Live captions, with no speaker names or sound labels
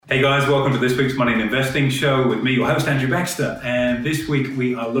Hey guys, welcome to this week's Money and Investing Show with me, your host Andrew Baxter. And this week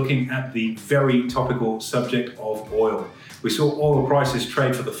we are looking at the very topical subject of oil. We saw oil prices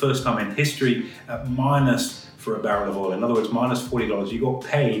trade for the first time in history at minus for a barrel of oil. In other words, minus $40. You got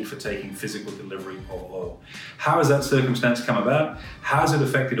paid for taking physical delivery of oil. How has that circumstance come about? How has it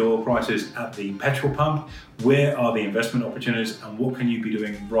affected oil prices at the petrol pump? Where are the investment opportunities? And what can you be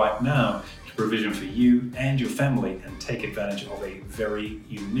doing right now to provision for you and your family and take advantage of a very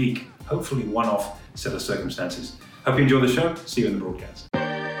unique, hopefully one-off set of circumstances? Hope you enjoy the show. See you in the broadcast.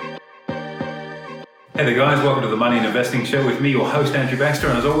 Hey there guys, welcome to the Money and Investing Show with me, your host Andrew Baxter,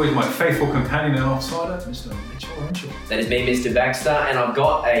 and as always my faithful companion and offsider, Mr. Mitchell Renshaw. That is me, Mr. Baxter, and I've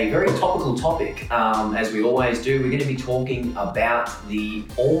got a very topical topic. As we always do, we're going to be talking about the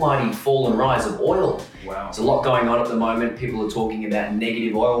almighty fall and rise of oil. Wow. There's a lot going on at the moment. People are talking about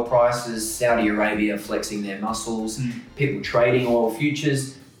negative oil prices, Saudi Arabia flexing their muscles, people trading oil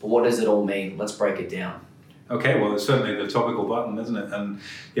futures, but what does it all mean? Let's break it down. Okay, well, it's certainly the topical button, isn't it? And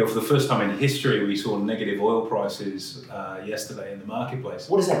for the first time in history, we saw negative oil prices yesterday in the marketplace.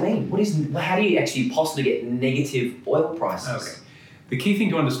 What does that mean? How do you actually possibly get negative oil prices? Okay. The key thing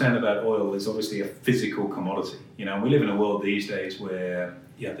to understand about oil is obviously a physical commodity. We live in a world these days where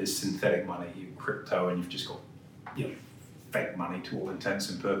there's synthetic money, crypto, and you've just got fake money to all intents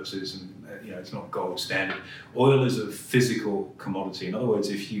and purposes, and it's not gold standard. Oil is a physical commodity. In other words,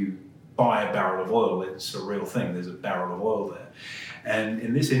 if you buy a barrel of oil, it's a real thing. There's a barrel of oil there. And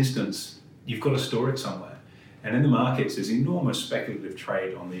in this instance, you've got to store it somewhere. And in the markets, there's enormous speculative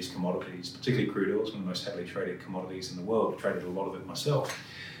trade on these commodities, particularly crude oil. It's one of the most heavily traded commodities in the world. I've traded a lot of it myself.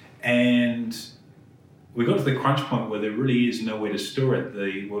 And we got to the crunch point where there really is nowhere to store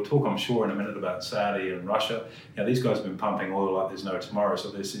it. We'll talk, I'm sure, in a minute about Saudi and Russia. These guys have been pumping oil like there's no tomorrow. So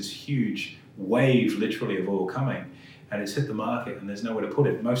there's this huge wave, literally, of oil coming. And it's hit the market and there's nowhere to put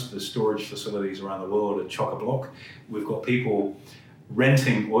it. Most of the storage facilities around the world are chock-a-block. We've got people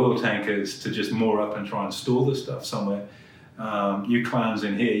renting oil tankers to just moor up and try and store the stuff somewhere. You clowns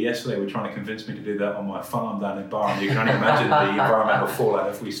in here yesterday were trying to convince me to do that on my farm down in Barham. You can only imagine the environmental fallout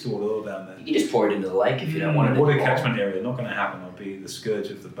if we stored oil down there. You just pour it into the lake if you don't want it. Water catchment area, not going to happen. I'll be the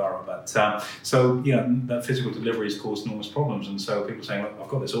scourge of the borough. But that physical delivery has caused enormous problems. And so people saying, look, I've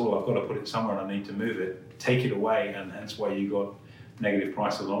got this oil, I've got to put it somewhere and I need to move it, take it away. And that's why you got negative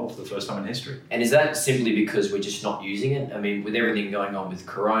prices on oil for the first time in history. And is that simply because we're just not using it? I mean, with everything going on with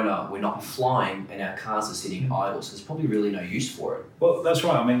Corona, we're not flying and our cars are sitting idle, so there's probably really no use for it. Well, that's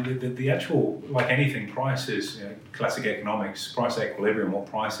right. I mean, the actual, like anything, price is, classic economics, price equilibrium. What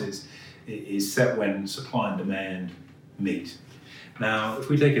price is set when supply and demand meet. Now, if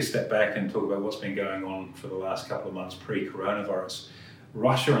we take a step back and talk about what's been going on for the last couple of months pre-coronavirus,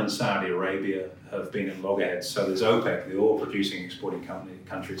 Russia and Saudi Arabia have been in loggerheads. So there's OPEC, the oil-producing exporting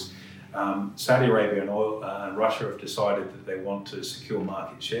countries. Saudi Arabia and Russia have decided that they want to secure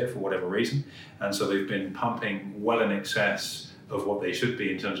market share for whatever reason. And so they've been pumping well in excess of what they should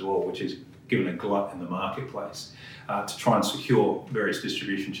be in terms of oil, which is given a glut in the marketplace, to try and secure various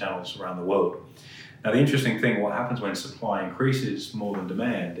distribution channels around the world. Now, the interesting thing, what happens when supply increases more than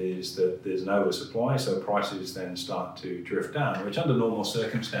demand is that there's an oversupply, so prices then start to drift down, which under normal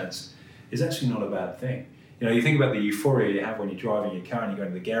circumstance is actually not a bad thing. You think about the euphoria you have when you're driving your car and you go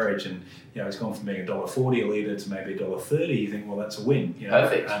into the garage and, it's gone from being $1.40 a litre to maybe $1.30. You think, well, that's a win.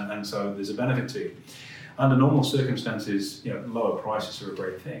 Perfect. And so there's a benefit to you. Under normal circumstances, lower prices are a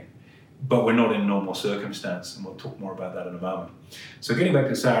great thing. But we're not in normal circumstance, and we'll talk more about that in a moment. So getting back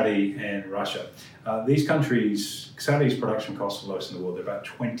to Saudi and Russia, these countries, Saudi's production costs are the lowest in the world. They're about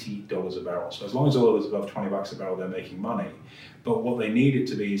 $20 a barrel. So as long as oil is above $20 a barrel, they're making money. But what they need it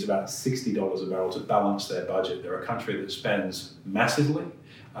to be is about $60 a barrel to balance their budget. They're a country that spends massively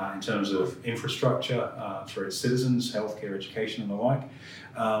in terms of infrastructure for its citizens, healthcare, education, and the like.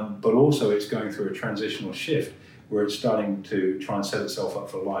 But also it's going through a transitional shift where it's starting to try and set itself up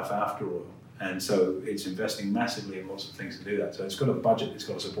for life after oil. And so it's investing massively in lots of things to do that. So it's got a budget it's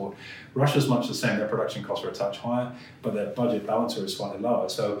got to support. Russia's much the same. Their production costs are a touch higher, but their budget balancer is slightly lower.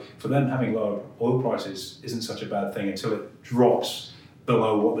 So for them, having lower oil prices isn't such a bad thing until it drops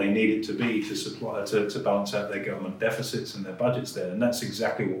below what they need it to be to supply to balance out their government deficits and their budgets there. And that's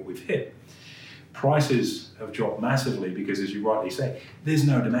exactly what we've hit. Prices have dropped massively because, as you rightly say, there's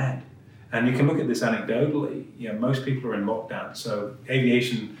no demand. And you can look at this anecdotally. Most people are in lockdown. So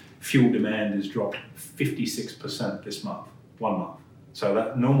aviation fuel demand has dropped 56% this month, 1 month. So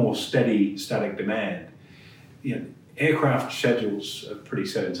that normal, steady, static demand, aircraft schedules are pretty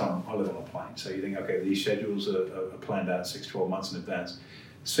set in time. I live on a plane, so you think, okay, these schedules are planned out 6-12 months in advance.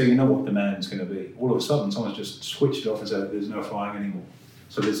 So you know what demand is going to be. All of a sudden, someone's just switched it off and said there's no flying anymore.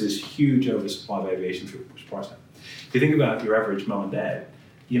 So there's this huge oversupply of aviation fuel push price down. If you think about your average mum and dad,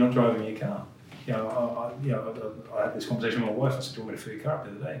 you're not driving your car. I had this conversation with my wife. I said, "Do you want me to fill your car up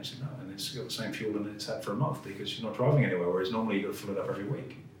the other day?" And she said, "No," and it's got the same fuel in it it's had for a month because you're not driving anywhere. Whereas normally you've got to fill it up every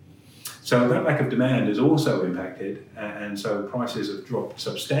week. So that lack of demand has also impacted, and so prices have dropped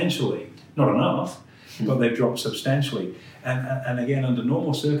substantially. Not enough, but they've dropped substantially. And again, under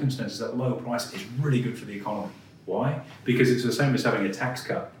normal circumstances, that low price is really good for the economy. Why? Because it's the same as having a tax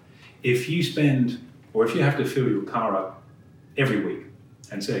cut. If you have to fill your car up every week,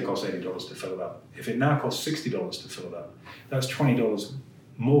 and say it costs $80 to fill it up, if it now costs $60 to fill it up, that's $20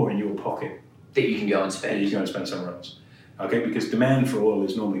 more in your pocket that you can go and spend. That you can go and spend somewhere else. Okay, because demand for oil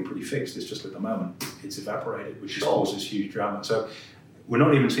is normally pretty fixed. It's just at the moment it's evaporated, which causes huge drama. So we're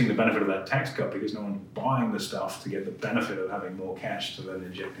not even seeing the benefit of that tax cut because no one's buying the stuff to get the benefit of having more cash to then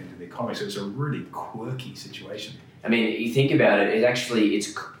inject into the economy. So it's a really quirky situation. I mean, you think about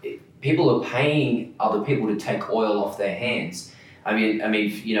it. People are paying other people to take oil off their hands. I mean,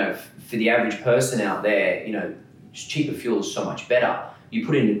 for the average person out there, cheaper fuel is so much better. You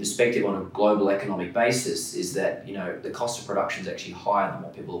put it into perspective on a global economic basis is that, the cost of production is actually higher than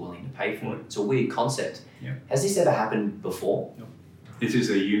what people are willing to pay for it. It's a weird concept. Yeah. Has this ever happened before? No. This is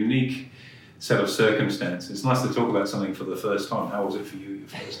a unique set of circumstances. It's nice to talk about something for the first time. How was it for you your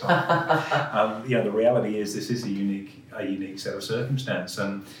first time? The reality is this is a unique set of circumstances,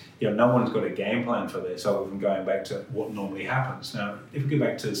 and no one's got a game plan for this other than going back to what normally happens. Now, if we go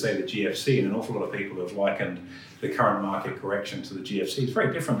back to, say, the GFC, and an awful lot of people have likened the current market correction to the GFC, it's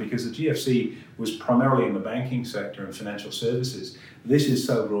very different because the GFC was primarily in the banking sector and financial services. This is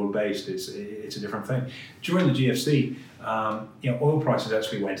so broad-based, it's a different thing. During the GFC, oil prices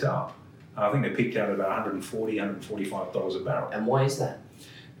actually went up. I think they peaked out at about $140, $145 a barrel. And why is that?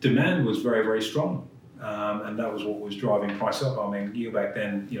 Demand was very, very strong. And that was what was driving price up. I mean, you go back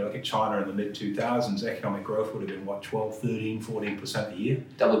then, look at China in the mid-2000s, economic growth would have been, 12, 13, 14% a year?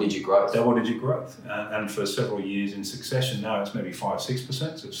 Double-digit growth. Double-digit growth. And for several years in succession, now it's maybe 5,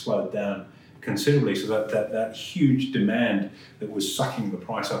 6%, so it's slowed down considerably. So that huge demand that was sucking the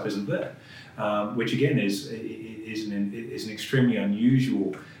price up isn't there, which again is an extremely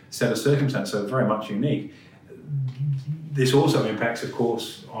unusual set of circumstances, so very much unique. This also impacts, of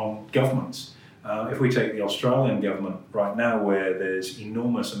course, on governments. If we take the Australian government right now, where there's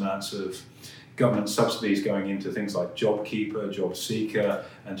enormous amounts of government subsidies going into things like JobKeeper, JobSeeker,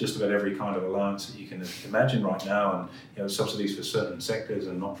 and just about every kind of allowance that you can imagine right now, and subsidies for certain sectors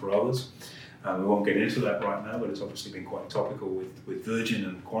and not for others. We won't get into that right now, but it's obviously been quite topical with Virgin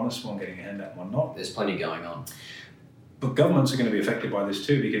and Qantas, one getting a handout, one not. There's plenty going on. But governments are going to be affected by this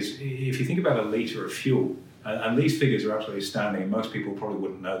too, because if you think about a litre of fuel, and these figures are absolutely astounding, and most people probably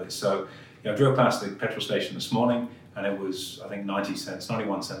wouldn't know this. So I drove past the petrol station this morning, and it was, I think,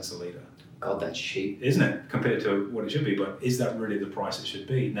 91 cents a litre. God, that's cheap. Isn't it, compared to what it should be? But is that really the price it should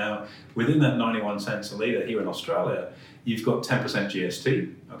be? Now, within that 91 cents a litre here in Australia, you've got 10%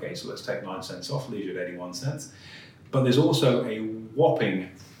 GST. Okay, so let's take 9 cents off, leaves you at 81 cents. But there's also a whopping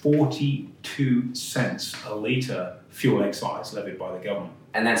 42 cents a litre fuel excise levied by the government.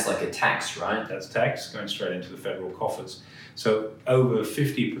 And that's like a tax, right? That's tax going straight into the federal coffers. So over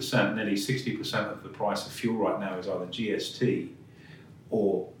 50%, nearly 60% of the price of fuel right now is either GST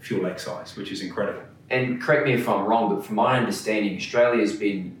or fuel excise, which is incredible. And correct me if I'm wrong, but from my understanding, Australia has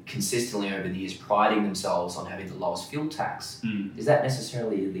been consistently over the years priding themselves on having the lowest fuel tax. Is that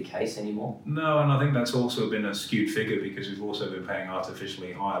necessarily the case anymore? No, and I think that's also been a skewed figure because we've also been paying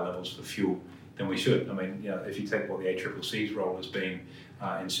artificially higher levels for fuel than we should. I mean, if you take what the ACCC's role has been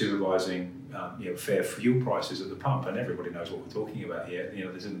in supervising fair fuel prices at the pump, and everybody knows what we're talking about here,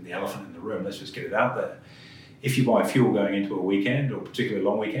 this isn't the elephant in the room, let's just get it out there. If you buy fuel going into a weekend, or particularly a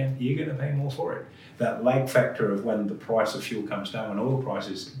long weekend, you're going to pay more for it. That lag factor of when the price of fuel comes down, when oil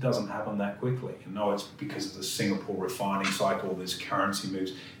prices, doesn't happen that quickly. It's because of the Singapore refining cycle, there's currency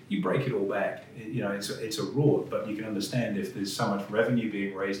moves. You break it all back. It's a rort, but you can understand if there's so much revenue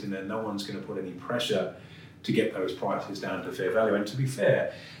being raised in there, no one's going to put any pressure to get those prices down to fair value. And to be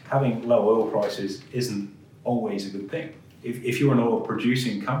fair, having low oil prices isn't always a good thing. If you're an oil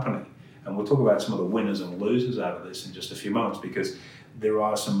producing company, and we'll talk about some of the winners and losers out of this in just a few moments, because there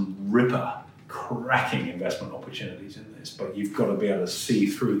are some cracking investment opportunities in this, but you've got to be able to see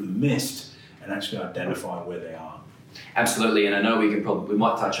through the mist and actually identify where they are. Absolutely, and I know we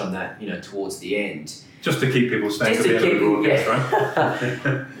might touch on that, towards the end. Just to keep people staying at the end of the broadcast,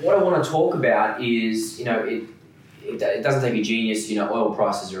 right? What I want to talk about is, it doesn't take a genius. Oil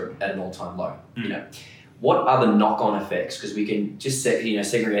prices are at an all-time low. what are the knock-on effects? Because we can just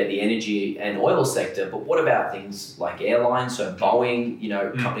segregate the energy and oil sector, but what about things like airlines? So Boeing,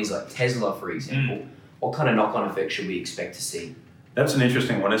 companies like Tesla, for example. What kind of knock-on effects should we expect to see? That's an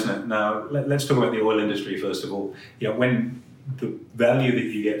interesting one, isn't it? Now, let's talk about the oil industry first of all. When the value that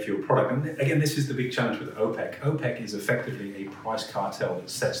you get for your product, and again, this is the big challenge with OPEC. OPEC is effectively a price cartel that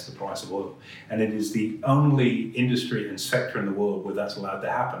sets the price of oil, and it is the only industry and sector in the world where that's allowed to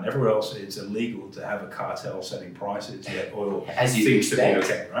happen. Everywhere else, it's illegal to have a cartel setting prices, yet oil seems to be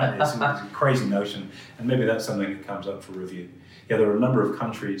okay, right? It's a crazy notion, and maybe that's something that comes up for review. There are a number of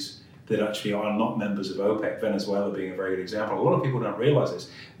countries that actually are not members of OPEC, Venezuela being a very good example. A lot of people don't realize this.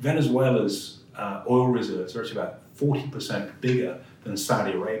 Venezuela's oil reserves are actually about 40% bigger than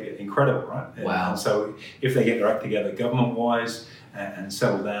Saudi Arabia. Incredible, right? Wow. And so if they get their act together government-wise and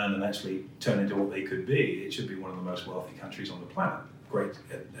settle down and actually turn into what they could be, it should be one of the most wealthy countries on the planet. Great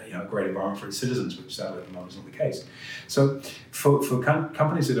environment for its citizens, which sadly at the moment is not the case. So for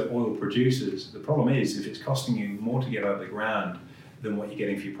companies that are oil producers, the problem is if it's costing you more to get out of the ground than what you're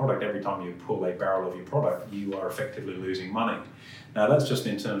getting for your product, every time you pull a barrel of your product, you are effectively losing money. Now that's just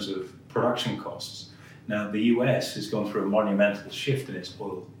in terms of production costs. Now the US has gone through a monumental shift in its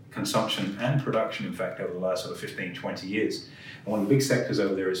oil consumption and production, in fact, over the last sort of 15, 20 years. And one of the big sectors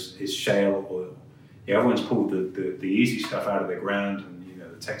over there is shale oil. Everyone's pulled the easy stuff out of the ground, and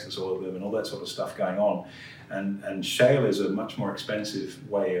the Texas oil boom and all that sort of stuff going on. And shale is a much more expensive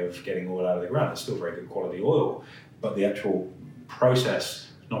way of getting oil out of the ground. It's still very good quality oil, but the actual process,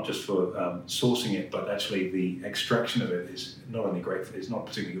 not just for sourcing it, but actually the extraction of it is not only great, it's not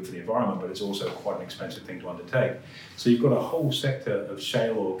particularly good for the environment, but it's also quite an expensive thing to undertake. So you've got a whole sector of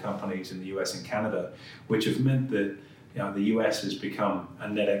shale oil companies in the US and Canada, which have meant that the US has become a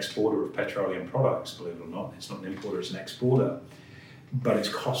net exporter of petroleum products, believe it or not. It's not an importer, it's an exporter. But its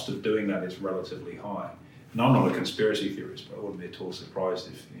cost of doing that is relatively high. And I'm not a conspiracy theorist, but I wouldn't be at all surprised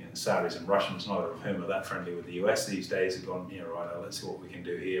if Saudis and Russians, neither of whom are that friendly with the US these days, have gone, let's see what we can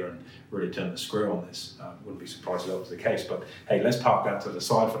do here and really turn the screw on this. Wouldn't be surprised if that was the case, but hey, let's park that to the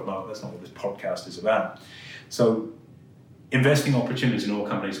side for the moment. That's not what this podcast is about. So investing opportunities in oil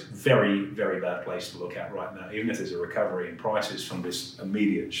companies, very, very bad place to look at right now. Even if there's a recovery in prices from this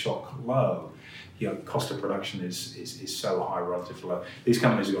immediate shock low, cost of production is so high relative to low. These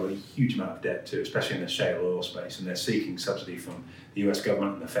companies have got a huge amount of debt too, especially in the shale oil space, and they're seeking subsidy from the US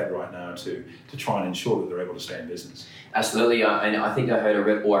government and the Fed right now to try and ensure that they're able to stay in business. Absolutely, and I think I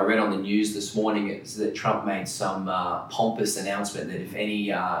read on the news this morning is that Trump made some pompous announcement that if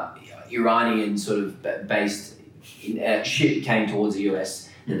any Iranian sort of based ship came towards the US,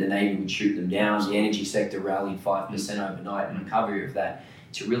 that the Navy would shoot them down. The energy sector rallied 5% overnight in recovery of that.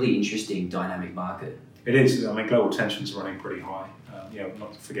 It's a really interesting dynamic market. It is. I mean, global tensions are running pretty high.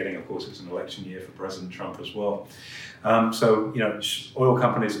 Not forgetting, of course, it's an election year for President Trump as well. Oil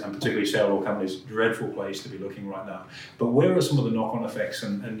companies, and particularly shale oil companies, dreadful place to be looking right now. But where are some of the knock-on effects?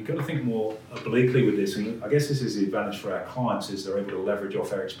 And you've got to think more obliquely with this. And I guess this is the advantage for our clients, is they're able to leverage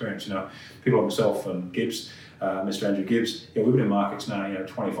off our experience. People like myself and Gibbs, Mr. Andrew Gibbs, we've been in markets now,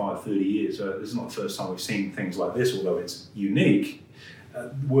 25, 30 years. So this is not the first time we've seen things like this, although it's unique.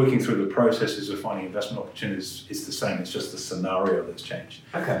 Working through the processes of finding investment opportunities is the same. It's just the scenario that's changed.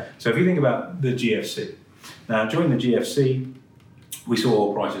 Okay. So if you think about the GFC, now during the GFC, we saw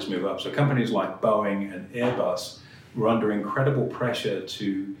oil prices move up. So companies like Boeing and Airbus were under incredible pressure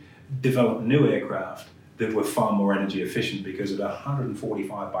to develop new aircraft that were far more energy efficient because at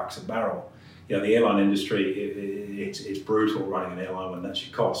 $145 a barrel, the airline industry, it's brutal running an airline when that's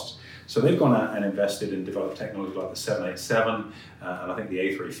your costs. So they've gone out and invested and developed technology like the 787 and I think the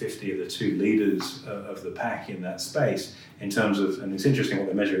A350 are the two leaders of the pack in that space in terms of, and it's interesting what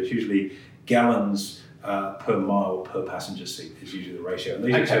they measure, it's usually gallons per mile per passenger seat is usually the ratio. And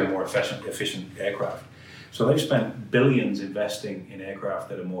these are two more efficient aircraft. So they've spent billions investing in aircraft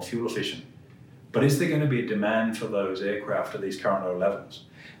that are more fuel efficient. But is there going to be a demand for those aircraft at these current low levels?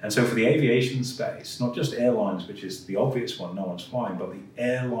 And so for the aviation space, not just airlines, which is the obvious one, no one's flying, but the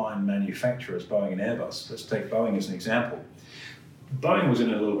airline manufacturers, Boeing and Airbus. Let's take Boeing as an example. Boeing was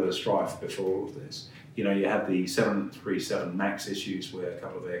in a little bit of strife before all of this. You had the 737 MAX issues where a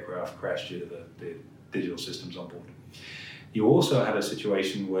couple of aircraft crashed due to the digital systems on board. You also had a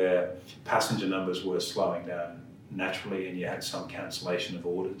situation where passenger numbers were slowing down naturally and you had some cancellation of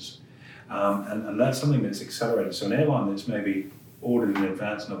orders. And that's something that's accelerated. So an airline that's maybe ordered in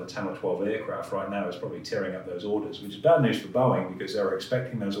advance another 10 or 12 aircraft right now is probably tearing up those orders, which is bad news for Boeing because they were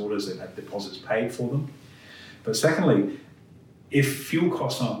expecting those orders that had deposits paid for them. But secondly, if fuel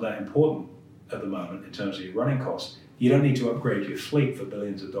costs aren't that important at the moment in terms of your running costs, you don't need to upgrade your fleet for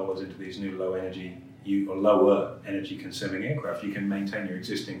billions of dollars into these new low energy or lower energy consuming aircraft, you can maintain your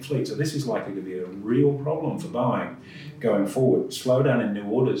existing fleet. So this is likely to be a real problem for Boeing going forward. Slowdown in new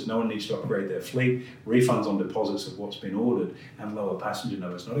orders, no one needs to upgrade their fleet, refunds on deposits of what's been ordered, and lower passenger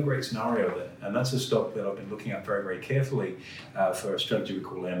numbers. Not a great scenario there. And that's a stock that I've been looking at very, very carefully for a strategy we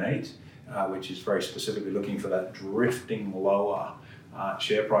call M8, which is very specifically looking for that drifting lower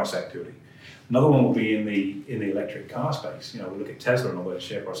share price activity. Another one will be in the electric car space. We look at Tesla, and although the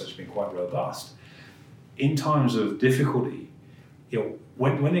share price has been quite robust, in times of difficulty,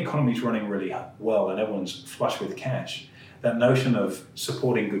 when the economy is running really well and everyone's flush with cash, that notion of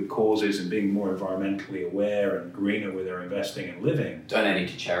supporting good causes and being more environmentally aware and greener with their investing and living, donating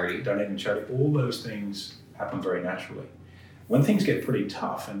to charity, all those things happen very naturally. When things get pretty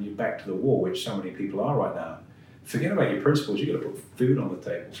tough and you're back to the wall, which so many people are right now, forget about your principles. You've got to put food on the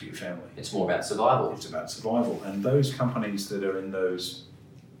table for your family. It's more about survival. It's about survival. And those companies that are in those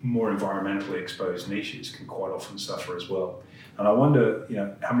more environmentally exposed niches can quite often suffer as well. And I wonder,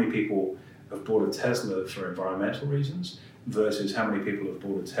 how many people have bought a Tesla for environmental reasons versus how many people have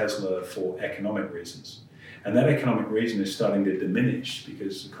bought a Tesla for economic reasons. And that economic reason is starting to diminish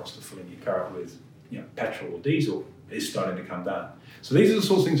because the cost of filling your car up with petrol or diesel is starting to come down. So these are the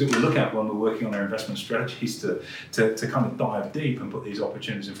sorts of things that we look at when we're working on our investment strategies to kind of dive deep and put these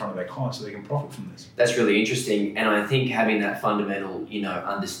opportunities in front of our clients so they can profit from this. That's really interesting. And I think having that fundamental,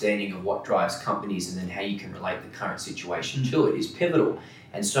 understanding of what drives companies and then how you can relate the current situation to it is pivotal.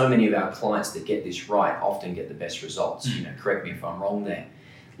 And so many of our clients that get this right often get the best results. Correct me if I'm wrong there.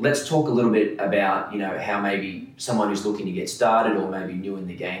 Let's talk a little bit about, how maybe someone who's looking to get started or maybe new in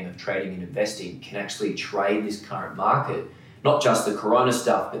the game of trading and investing can actually trade this current market, not just the Corona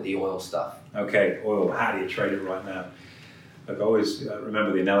stuff, but the oil stuff. Okay, oil, how do you trade it right now? Look, I always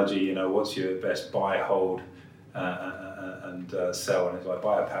remember the analogy, what's your best buy, hold, and sell? And it's like,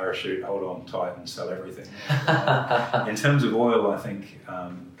 buy a parachute, hold on tight and sell everything. In terms of oil, I think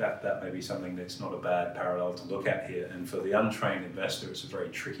that may be something that's not a bad parallel to look at here. And for the untrained investor, it's a very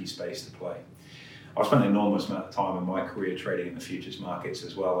tricky space to play. I've spent an enormous amount of time in my career trading in the futures markets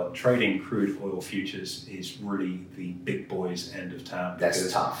as well, and trading crude oil futures is really the big boys' end of town. That's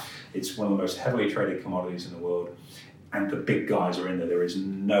tough. It's one of the most heavily traded commodities in the world, and the big guys are in there. There is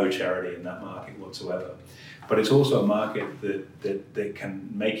no charity in that market whatsoever. But it's also a market that can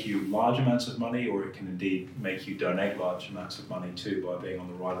make you large amounts of money, or it can indeed make you donate large amounts of money too by being on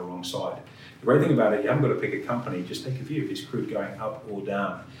the right or wrong side. The great thing about it, you haven't got to pick a company, just take a view. Is crude going up or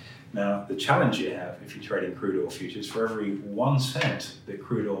down? Now, the challenge you have if you're trading crude oil futures, for every 1 cent that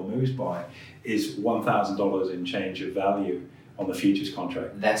crude oil moves by is $1,000 in change of value on the futures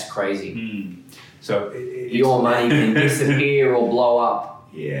contract. That's crazy. So your money can disappear or blow up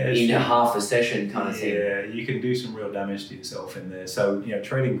in a half a session kind of thing. Yeah, you can do some real damage to yourself in there. So,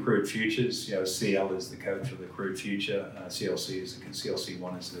 trading crude futures, CL is the code for the crude future,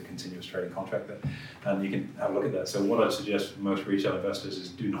 CLC1 is the continuous trading contract, and you can have a look at that. So what I'd suggest for most retail investors is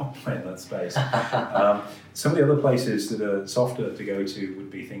do not play in that space. Some of the other places that are softer to go to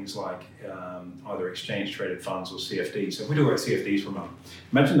would be things like either exchange traded funds or CFDs. So if we talk about CFDs for a moment,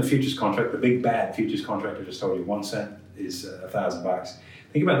 imagine the futures contract, the big bad futures contract I just told you, 1 cent is $1,000.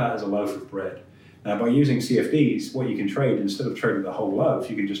 Think about that as a loaf of bread. Now, by using CFDs, what you can trade, instead of trading the whole loaf,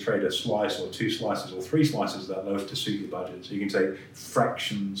 you can just trade a slice or 2 slices or 3 slices of that loaf to suit your budget. So you can say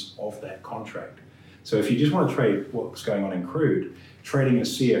fractions of that contract. So if you just want to trade what's going on in crude, trading a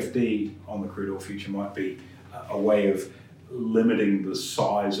CFD on the crude oil future might be a way of limiting the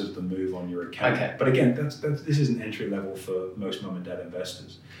size of the move on your account. Okay. But again, this is an entry level for most mum and dad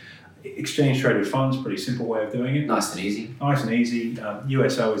investors. Exchange traded funds, pretty simple way of doing it. Nice and easy.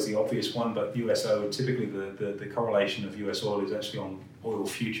 USO is the obvious one, but USO, typically the correlation of US oil is actually on oil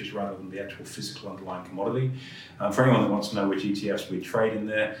futures rather than the actual physical underlying commodity. For anyone that wants to know which ETFs we trade in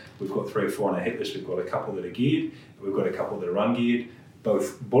there, we've got 3 or 4 on our hit list. We've got a couple that are geared, we've got a couple that are ungeared,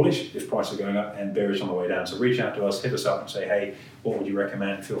 both bullish if prices are going up and bearish on the way down. So reach out to us, hit us up and say, hey, what would you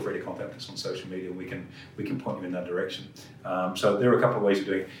recommend? Feel free to contact us on social media. We can point you in that direction. So there are a couple of ways of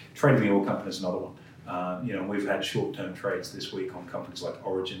doing it. Trading the oil company is another one. We've had short-term trades this week on companies like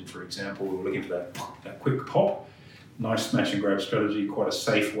Origin, for example. We were looking for that quick pop. Nice smash and grab strategy, quite a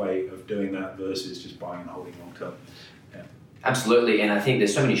safe way of doing that versus just buying and holding long term. Yeah. Absolutely, and I think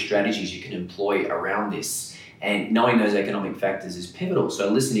there's so many strategies you can employ around this. And knowing those economic factors is pivotal.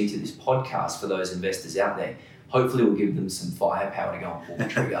 So listening to this podcast for those investors out there, hopefully will give them some firepower to go and pull the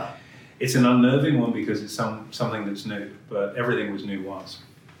trigger. It's an unnerving one because it's something that's new, but everything was new once.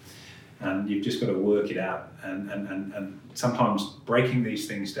 And you've just got to work it out. And sometimes breaking these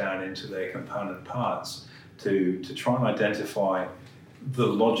things down into their component parts to try and identify the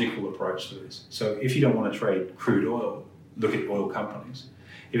logical approach to this. So if you don't want to trade crude oil, look at oil companies.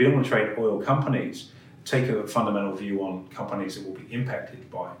 If you don't want to trade oil companies, take a fundamental view on companies that will be impacted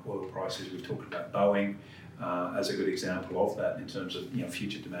by oil prices. We've talked about Boeing as a good example of that in terms of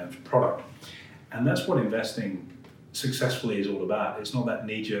future demand for product. And that's what investing successfully is all about. It's not that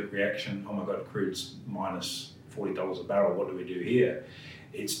knee-jerk reaction, oh my God, crude's minus $40 a barrel, what do we do here?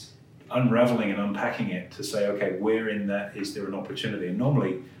 It's unraveling and unpacking it to say, okay, where in that is there an opportunity? And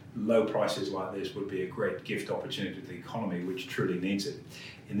normally, low prices like this would be a great gift opportunity to the economy, which truly needs it.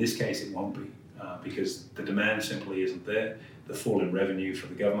 In this case, it won't be, because the demand simply isn't there. The fall in revenue for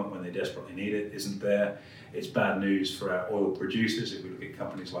the government when they desperately need it isn't there. It's bad news for our oil producers. If we look at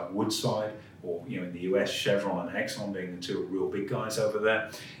companies like Woodside, or in the US, Chevron and Exxon being the two real big guys over there,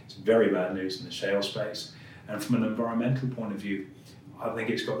 it's very bad news in the shale space. And from an environmental point of view, I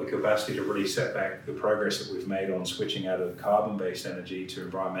think it's got the capacity to really set back the progress that we've made on switching out of carbon-based energy to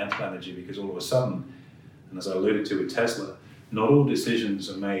environmental energy, because all of a sudden, and as I alluded to with Tesla, not all decisions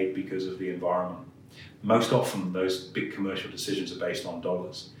are made because of the environment. Most often, those big commercial decisions are based on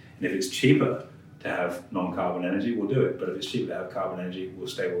dollars. And if it's cheaper to have non-carbon energy, we'll do it. But if it's cheaper to have carbon energy, we'll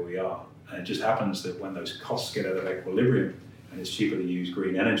stay where we are. And it just happens that when those costs get out of equilibrium and it's cheaper to use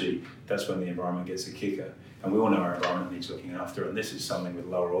green energy, that's when the environment gets a kicker. And we all know our environment needs looking after, and this is something with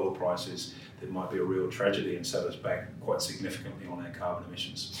lower oil prices that might be a real tragedy and set us back quite significantly on our carbon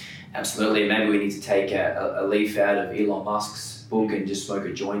emissions. Absolutely. Maybe we need to take a leaf out of Elon Musk's book and just smoke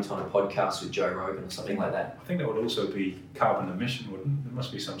a joint on a podcast with Joe Rogan or something like that. I think that would also be carbon emission, wouldn't it? There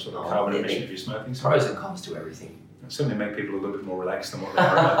must be some sort of carbon emission if you're smoking something. Pros and cons to everything. It'll certainly make people a little bit more relaxed than what they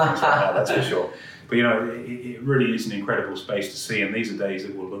are about things right now, that's for sure. But it really is an incredible space to see, and these are days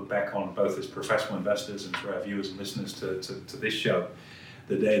that we'll look back on both as professional investors and for our viewers and listeners to this show.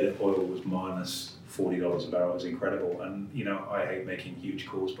 The day that oil was minus $40 a barrel is incredible, and I hate making huge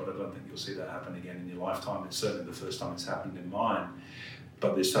calls, but I don't think you'll see that happen again in your lifetime. It's certainly the first time it's happened in mine.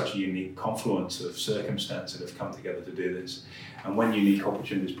 But there's such a unique confluence of circumstances that have come together to do this. And when unique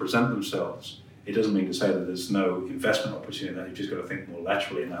opportunities present themselves, it doesn't mean to say that there's no investment opportunity, that you've just got to think more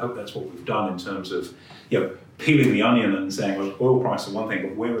laterally. And I hope that's what we've done in terms of peeling the onion and saying, well, oil price is one thing,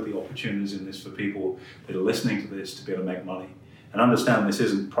 but where are the opportunities in this for people that are listening to this to be able to make money? And understand this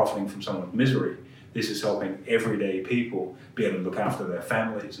isn't profiting from someone's misery. This is helping everyday people be able to look after their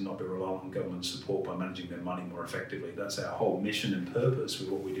families and not be reliant on government support by managing their money more effectively. That's our whole mission and purpose with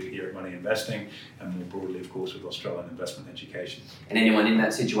what we do here at Money Investing, and more broadly, of course, with Australian investment education. And anyone in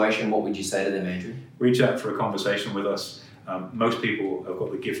that situation, what would you say to them, Andrew? Reach out for a conversation with us. Most people have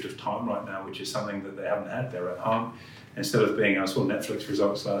got the gift of time right now, which is something that they haven't had. They're at home. Instead of being, I saw Netflix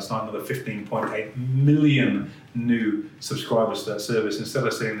results last night, another 15.8 million new subscribers to that service. Instead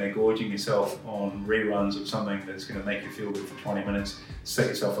of sitting there gorging yourself on reruns of something that's going to make you feel good for 20 minutes, set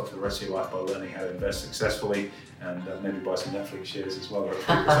yourself up for the rest of your life by learning how to invest successfully, and maybe buy some Netflix shares as well. 3%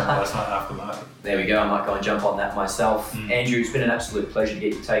 last night after market. There we go. I might go and jump on that myself. Andrew, it's been an absolute pleasure to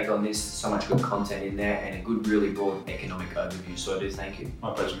get your take on this. So much good content in there and a good, really broad economic overview. So I do thank you.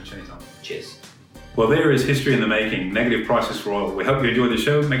 My pleasure, Mitch, anytime. Cheers. Well, there is history in the making, negative prices for oil. We hope you enjoyed the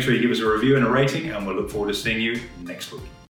show. Make sure you give us a review and a rating, and we'll look forward to seeing you next week.